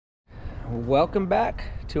Welcome back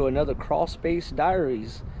to another Crawlspace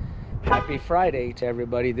Diaries. Happy Friday to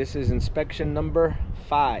everybody. This is inspection number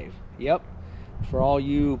 5. Yep, for all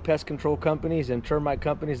you pest control companies and termite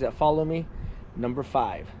companies that follow me, number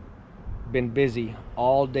 5. Been busy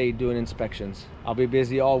all day doing inspections. I'll be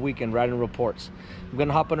busy all weekend writing reports. I'm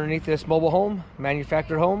gonna hop underneath this mobile home,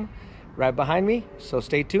 manufactured home, right behind me, so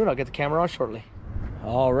stay tuned. I'll get the camera on shortly.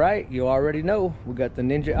 All right, you already know we got the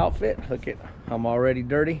ninja outfit. Look at, I'm already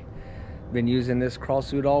dirty. Been using this crawl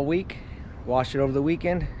suit all week, wash it over the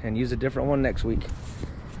weekend and use a different one next week.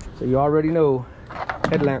 So you already know,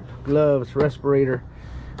 headlamp, gloves, respirator,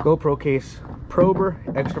 GoPro case, prober,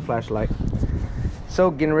 extra flashlight. So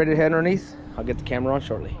getting ready to head underneath. I'll get the camera on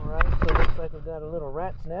shortly. All right, so it looks like we've got a little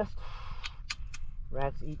rat's nest.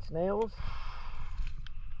 Rats eat snails.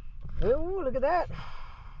 Oh, look at that.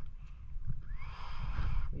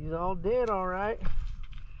 He's all dead, all right.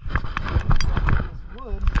 This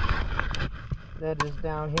wood that is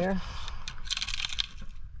down here,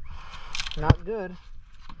 not good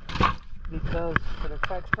because it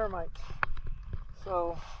attracts termites.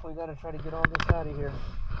 So we got to try to get all this out of here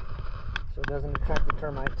so it doesn't attract the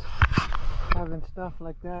termites. Having stuff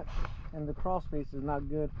like that in the crawl space is not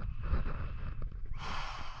good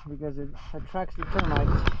because it attracts the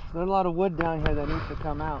termites. There's a lot of wood down here that needs to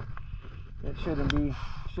come out. It shouldn't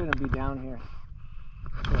be down here.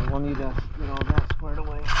 So we'll need to get all that squared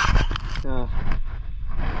away. The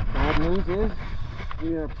bad news is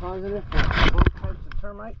we are positive for both types of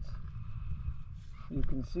termites. You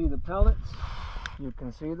can see the pellets. You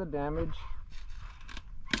can see the damage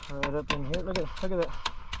right up in here. Look at that.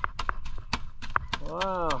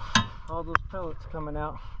 Wow, all those pellets coming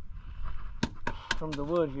out from the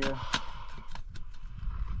wood here.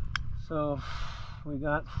 So we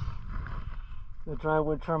got the dry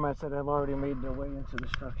wood termites that have already made their way into the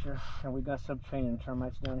structure, and we got subterranean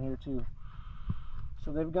termites down here too.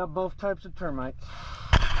 So they've got both types of termites.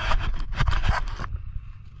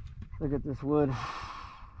 Look at this wood,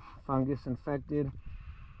 fungus infected,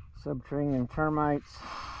 subterranean termites.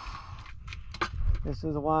 This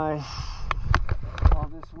is why all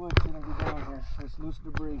this wood shouldn't be down here. It's loose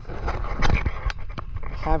debris.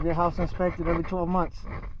 Have your house inspected every 12 months.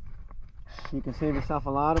 You can save yourself a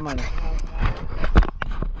lot of money.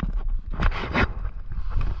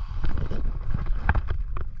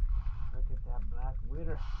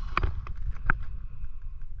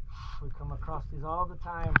 We come across these all the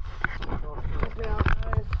time. Look down,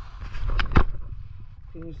 guys.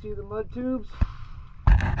 Can you see the mud tubes?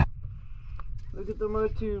 Look at the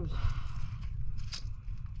mud tubes.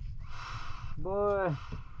 Boy.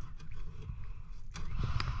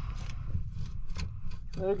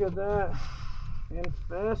 Look at that.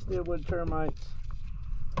 Infested with termites.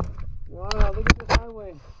 Wow, look at this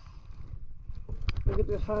highway. Look at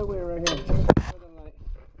this highway right here.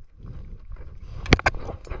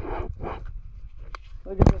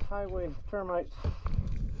 Look at this highway, termites.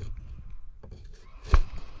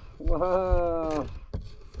 Wow.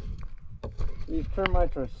 These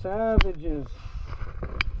termites are savages.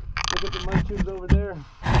 Look at the mud tubes over there.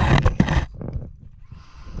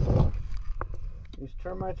 These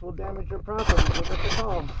termites will damage your property. Look at the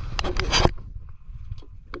call.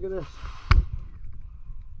 Look at this.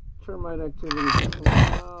 Termite activity.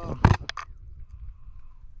 Wow.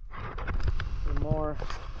 Some more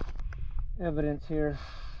evidence here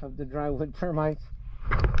of the drywood termites.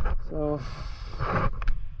 So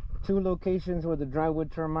 2 locations where the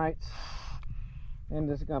drywood termites, and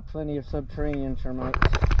this got plenty of subterranean termites.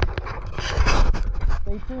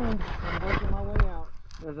 Stay tuned, I'm working my way out.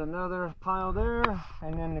 There's another pile there,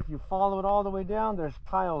 and then if you follow it all the way down, there's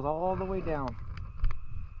piles all the way down.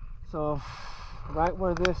 So right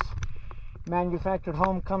where this manufactured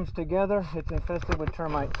home comes together, it's infested with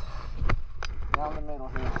termites down the middle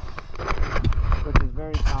here, which is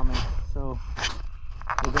very common. So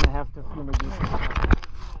we're gonna have to fumigate.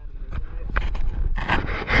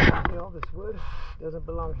 All this wood doesn't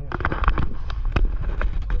belong here.